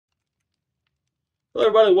Hello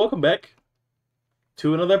everybody, welcome back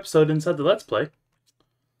to another episode inside the Let's Play.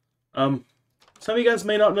 Some of you guys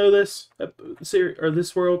may not know this series or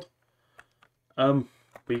this world.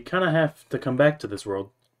 We kind of have to come back to this world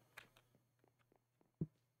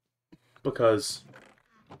because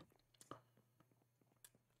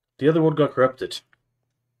the other world got corrupted.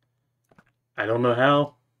 I don't know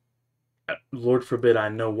how. Lord forbid I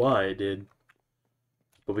know why it did.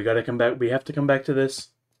 But we gotta come back. We have to come back to this.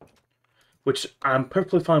 Which I'm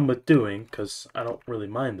perfectly fine with doing, because I don't really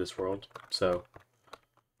mind this world. So,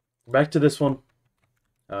 back to this one.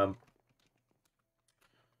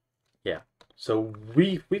 Yeah. So,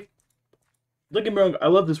 we don't get me wrong, I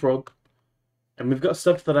love this world. And we've got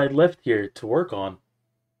stuff that I left here to work on.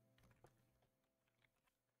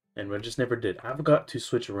 And we just never did. I've got to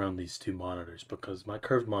switch around these two monitors, because my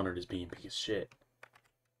curved monitor is being a piece of shit.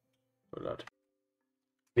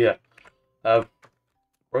 Yeah. We're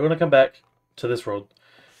going to come back to this world.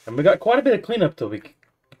 And we got quite a bit of cleanup to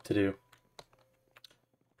do.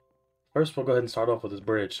 First, we'll go ahead and start off with this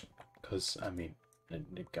bridge. Because, I mean,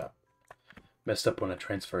 it got messed up when I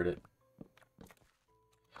transferred it.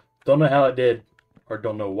 Don't know how it did. Or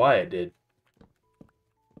don't know why it did.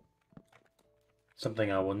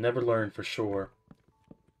 Something I will never learn for sure.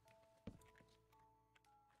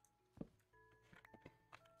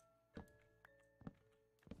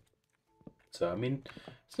 So, I mean,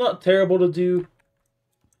 it's not terrible to do.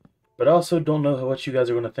 But I also don't know what you guys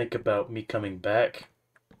are going to think about me coming back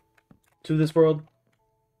to this world.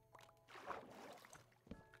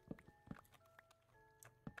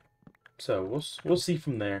 So, we'll see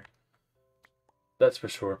from there. That's for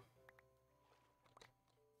sure.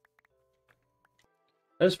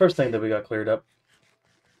 That's the first thing that we got cleared up.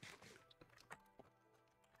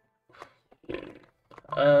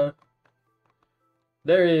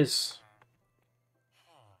 There is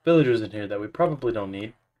villagers in here that we probably don't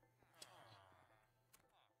need.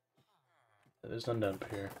 There's none down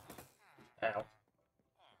here. Ow.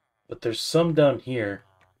 But there's some down here.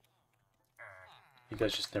 You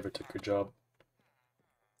guys just never took your job.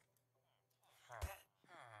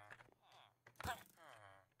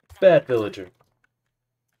 Bad villager.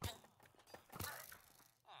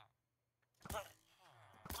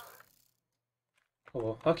 Oh,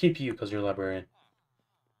 well, I'll keep you because you're a librarian.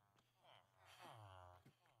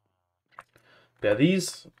 Yeah,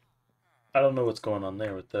 these... I don't know what's going on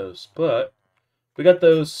there with those, but we got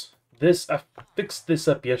those. I fixed this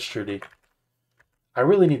up yesterday. I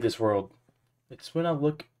really need this world. It's when I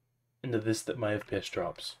look into this that my FPS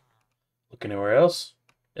drops. Look anywhere else,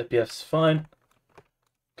 FPS is fine.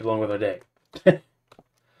 Get along with our day.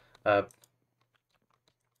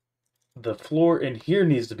 The floor in here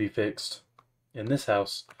needs to be fixed. In this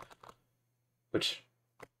house. Which,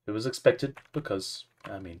 it was expected because,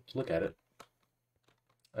 I mean, look at it.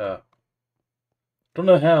 Don't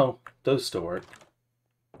know how those still work.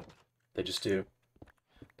 They just do.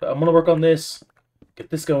 But I'm gonna work on this, get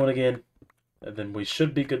this going again, and then we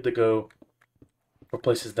should be good to go for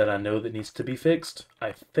places that I know that needs to be fixed,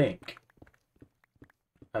 I think.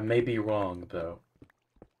 I may be wrong, though.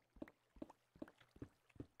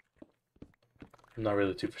 I'm not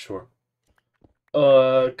really too for sure.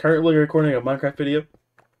 Currently recording a Minecraft video.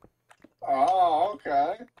 Oh,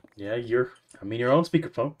 okay. Yeah, you're your own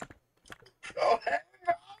speakerphone. Oh,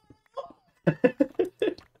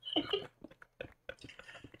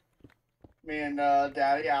 me and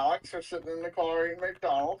Daddy Alex are sitting in the car eating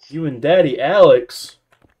McDonald's. You and Daddy Alex.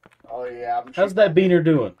 Oh yeah. How's that beaner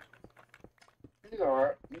doing? He's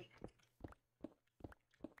alright. You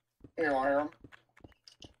want to hear him?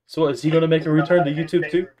 So what, is he gonna make a return to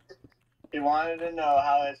YouTube too? He wanted to know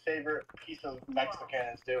how his favorite piece of Mexican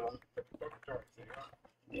is doing.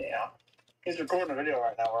 Yeah. He's recording a video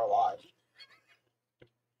right now. We're live.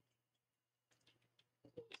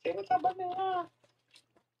 Hey, what's up, buddy?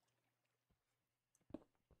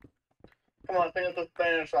 Come on, sing us a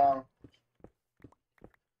Spanish song.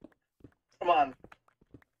 Come on.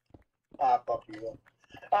 Ah, fuck you.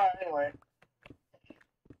 Alright, anyway.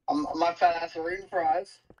 My fat ass are eating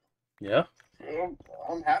fries. Yeah.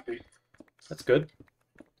 I'm happy. That's good.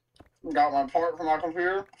 Got my part for my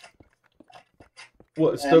computer.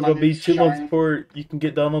 What, it's still gonna be 2 months before you can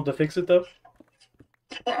get Donald to fix it though?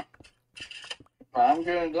 I'm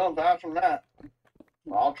getting done faster than that.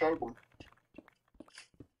 I'll choke him.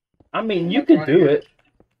 I mean, you could do it.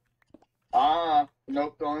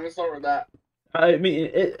 Nope, don't even start with that. I mean,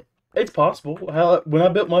 it's possible. When I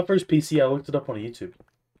built my first PC, I looked it up on YouTube.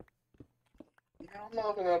 Yeah, I'm not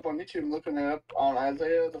looking it up on YouTube. I'm looking it up on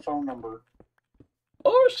Isaiah, the phone number.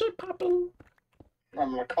 Oh shit, Papa!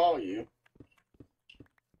 I'm gonna call you.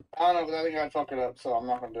 I don't know, but I think I'd fuck it up, so I'm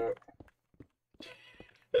not gonna do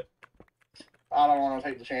it. I don't want to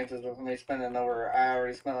take the chances of me spending over. I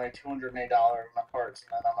already spent like $208 on my parts,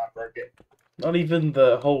 and then I might break it. Not even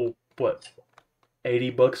the whole, what,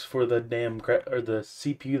 $80 for the damn or the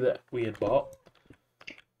CPU that we had bought?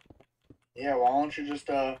 Yeah, why don't you just,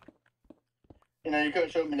 you know, you could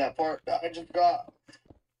have showed me that part that I just got.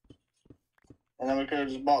 And then we could have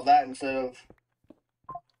just bought that instead of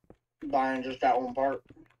buying just that one part.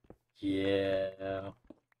 Yeah.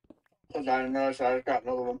 Because I didn't notice I just got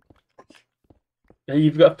another one. Yeah,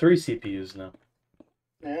 you've got 3 CPUs now.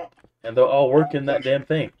 Yeah. And they'll all work in that damn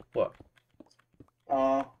thing. What?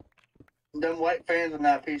 Them white fans in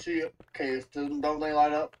that PC case, don't they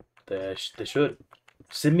light up? They should.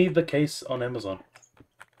 Send me the case on Amazon.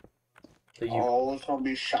 Oh, it's gonna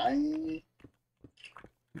be shiny.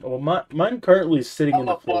 Well, mine currently is sitting in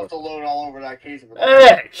the floor. I'm gonna bust a load all over that case.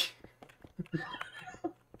 Hey!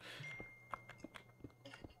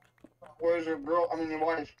 Where's your girl? I mean, your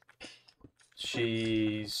wife.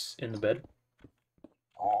 She's in the bed.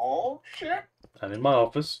 Oh shit! I'm in my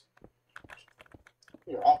office.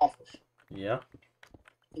 Your office. Yeah.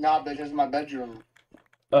 Nah, bitch, this is my bedroom.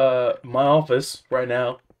 My office right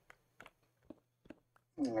now.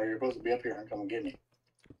 You're supposed to be up here and come and get me.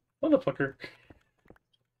 Motherfucker.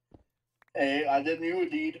 Hey, I did you a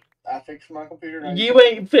deed. I fixed my computer. You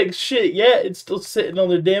ain't fixed shit yet. It's still sitting on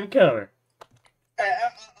the damn counter. Hey,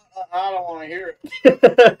 I don't want to hear it.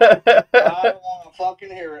 I don't want to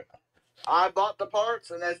fucking hear it. I bought the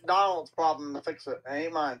parts, and it's Donald's problem to fix it. It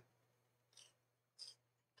ain't mine.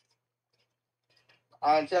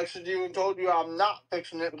 I texted you and told you I'm not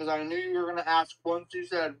fixing it because I knew you were going to ask once you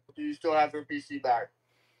said, do you still have your PC back?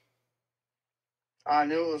 I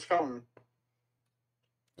knew it was coming.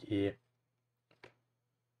 Yeah.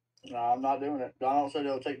 No, I'm not doing it. Donald said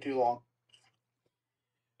it'll take too long.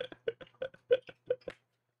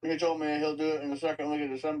 He told me he'll do it in the second week of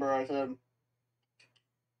December. I said,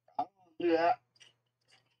 I don't want to do that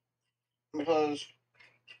because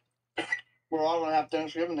we're all going to have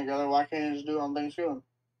Thanksgiving together. Why can't you just do it on Thanksgiving?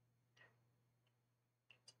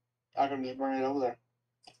 I can just bring it over there.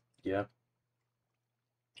 Yeah.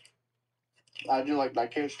 I do like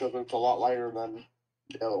that case because it's a lot lighter than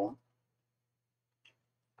the other one.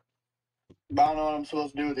 But I don't know what I'm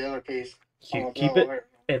supposed to do with the other case. You keep it,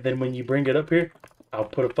 and then when you bring it up here, I'll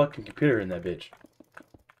put a fucking computer in that bitch.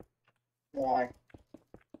 Why?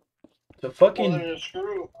 The fucking... Well,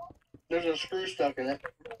 there's a screw stuck in it.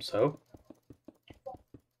 So?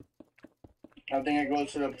 I think it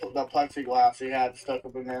goes to the plexiglass he had stuck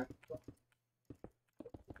up in there.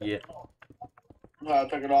 Yeah. So I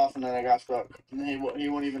took it off and then it got stuck. And he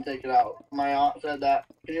wouldn't even take it out. My aunt said that.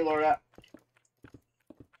 Can you lower that?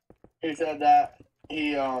 He said that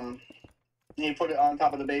he put it on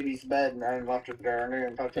top of the baby's bed and left it there and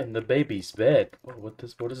didn't touch it. In the baby's bed? What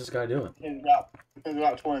is this guy doing? He's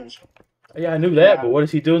got twins. Yeah, I knew that, but what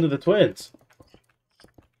is he doing to the twins?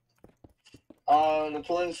 The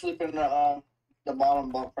twins sleep in the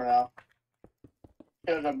bottom bunk for now.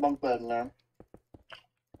 There's a bunk bed in there.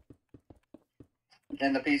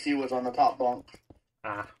 And the PC was on the top bunk.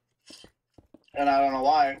 Ah. And I don't know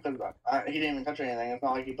why, because he didn't even touch anything. It's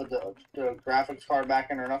not like he put the graphics card back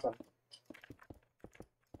in or nothing.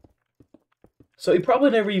 So he probably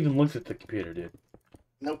never even looked at the computer, dude.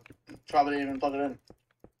 Nope. Probably didn't even plug it in.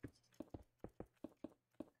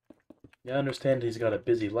 Yeah, I understand he's got a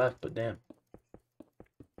busy life, but damn.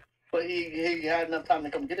 But he had enough time to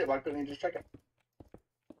come get it. Why couldn't he just check it?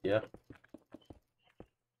 Yeah.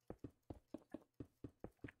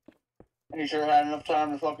 He sure had enough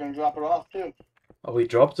time to fucking drop it off, too. Oh, he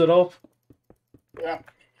dropped it off? Yeah.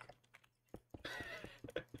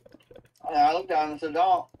 And I looked at him and said,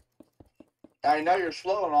 "Don't. I know you're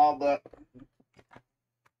slow and all, but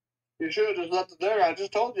you should have just left it there. I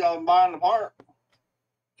just told you I was buying the part."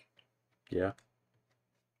 Yeah.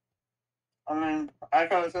 I mean, I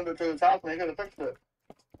could have sent it to his house and he could have fixed it.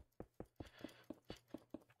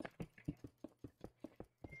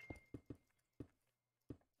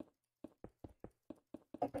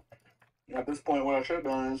 At this point, what I should have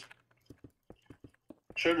done is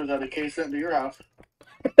should have had the case sent to your house.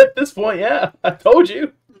 At this point, yeah. I told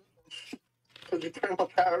you. Because you pretty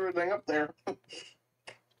much have everything up there. I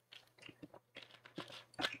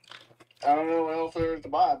don't know what else there is to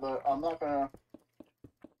buy, but I'm not gonna.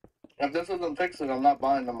 If this doesn't fix it, I'm not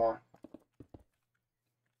buying no more.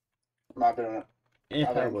 I'm not doing it. Yeah,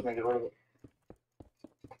 I think just make it rid of it.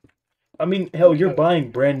 I mean, hell, you're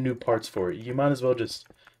buying brand new parts for it. You might as well just.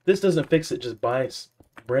 This doesn't fix it. Just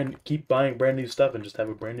keep buying brand new stuff and just have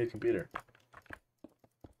a brand new computer.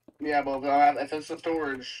 Yeah, but if it's the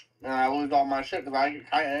storage, and I lose all my shit, because I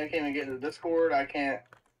can't even get into Discord. I can't.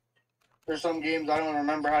 There's some games I don't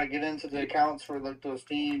remember how to get into the accounts for like the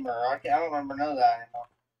Steam, or I don't remember none of that anymore.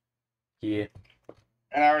 Yeah.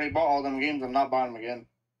 And I already bought all them games. I'm not buying them again.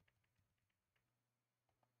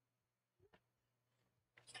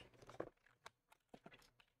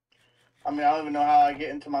 I mean, I don't even know how I get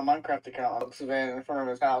into my Minecraft account. I'm standing in front of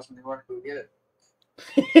his house and he wants to go get it.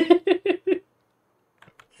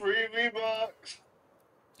 Free V-Bucks.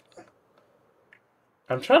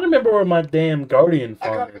 I'm trying to remember where my damn Guardian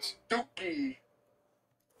farm is. Dookie.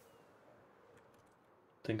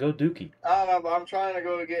 Then go Dookie. I don't know, but I'm trying to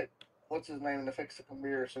go get, what's his name, to fix the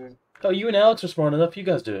computer soon. Oh, you and Alex are smart enough. You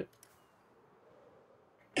guys do it.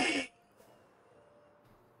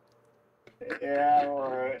 Yeah,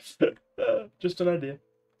 alright. Just an idea.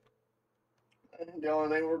 The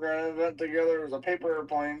only thing we're going to invent together is a paper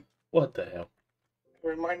airplane. What the hell?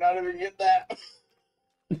 We might not even get that.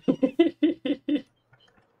 We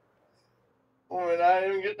might not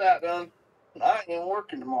even get that done. I ain't even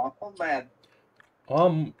working tomorrow. I'm mad.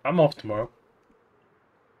 I'm off tomorrow.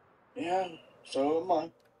 Yeah, so am I.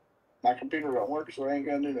 My computer don't work, so it ain't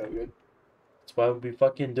gonna do no good. That's why we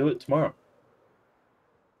fucking do it tomorrow.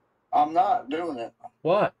 I'm not doing it.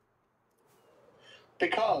 Why?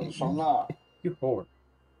 Because I'm not. You whore.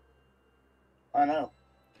 I know.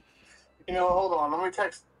 You know, hold on. Let me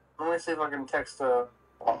see if I can text, let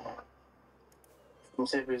me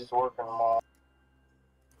see if he's working tomorrow.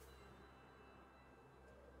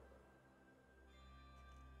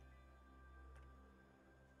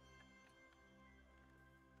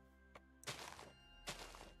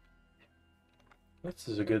 This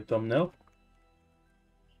is a good thumbnail.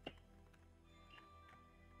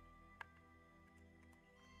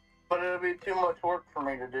 But it'll be too much work for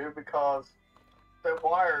me to do because the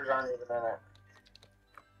wires aren't even in it.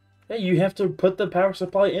 Hey, you have to put the power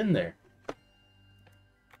supply in there.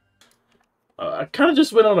 I kind of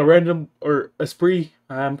just went on a random, or a spree.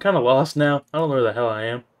 I'm kind of lost now. I don't know where the hell I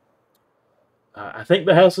am. I think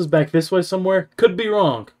the house is back this way somewhere. Could be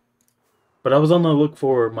wrong. But I was on the look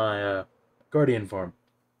for my Guardian farm.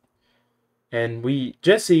 And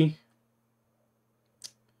Jesse,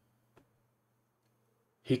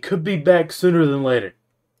 he could be back sooner than later.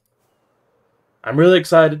 I'm really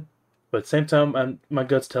excited, but at the same time, my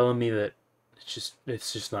gut's telling me that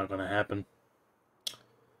it's just not gonna happen.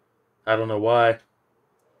 I don't know why.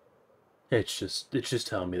 It's just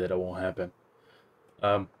telling me that it won't happen.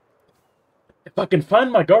 If I can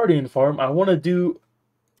find my Guardian farm, I want to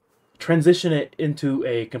transition it into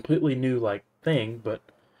a completely new like thing, but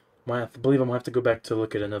I believe I'm gonna have to go back to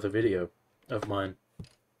look at another video of mine.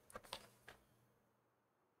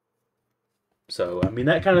 So I mean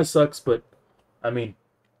that kind of sucks, but I mean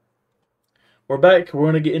we're back. We're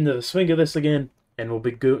gonna get into the swing of this again, and we'll be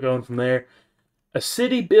going from there. A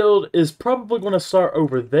city build is probably going to start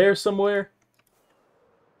over there somewhere.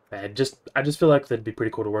 I just feel like that'd be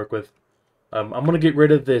pretty cool to work with. I'm gonna get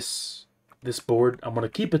rid of this board. I'm gonna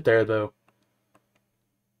keep it there though,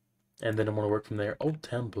 and then I'm gonna work from there. Old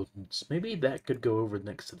town buildings. Maybe that could go over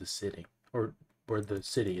next to the city, or where the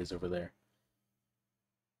city is over there.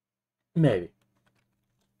 Maybe.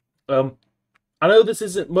 I know this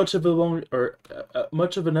isn't much of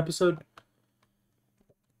much of an episode.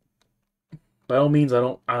 By all means,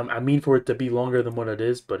 I mean for it to be longer than what it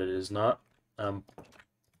is, but it is not. Going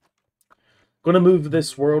to move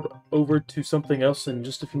this world over to something else in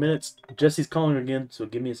just a few minutes. Jesse's calling again, so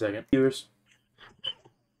give me a second. Viewers.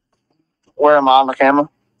 Where am I on the camera?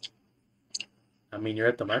 I mean, you're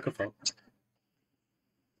at the microphone.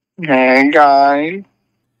 Hey, guys.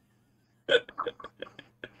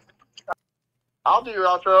 I'll do your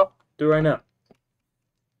outro. Do it right now.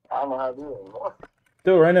 I don't know how to do it anymore.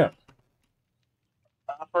 Do it right now.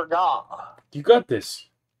 I forgot. You got this.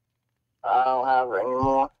 I don't have it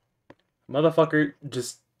anymore. Motherfucker,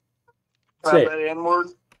 just say it. N-word.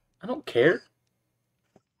 I don't care.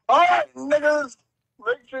 Alright, niggas.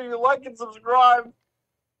 Make sure you like and subscribe.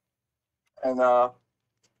 And, no,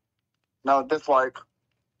 dislike.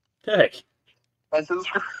 Heck. And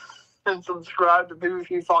subscribe to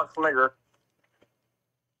pvpfoxxplayzz.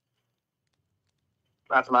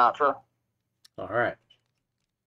 That's my outro. Alright.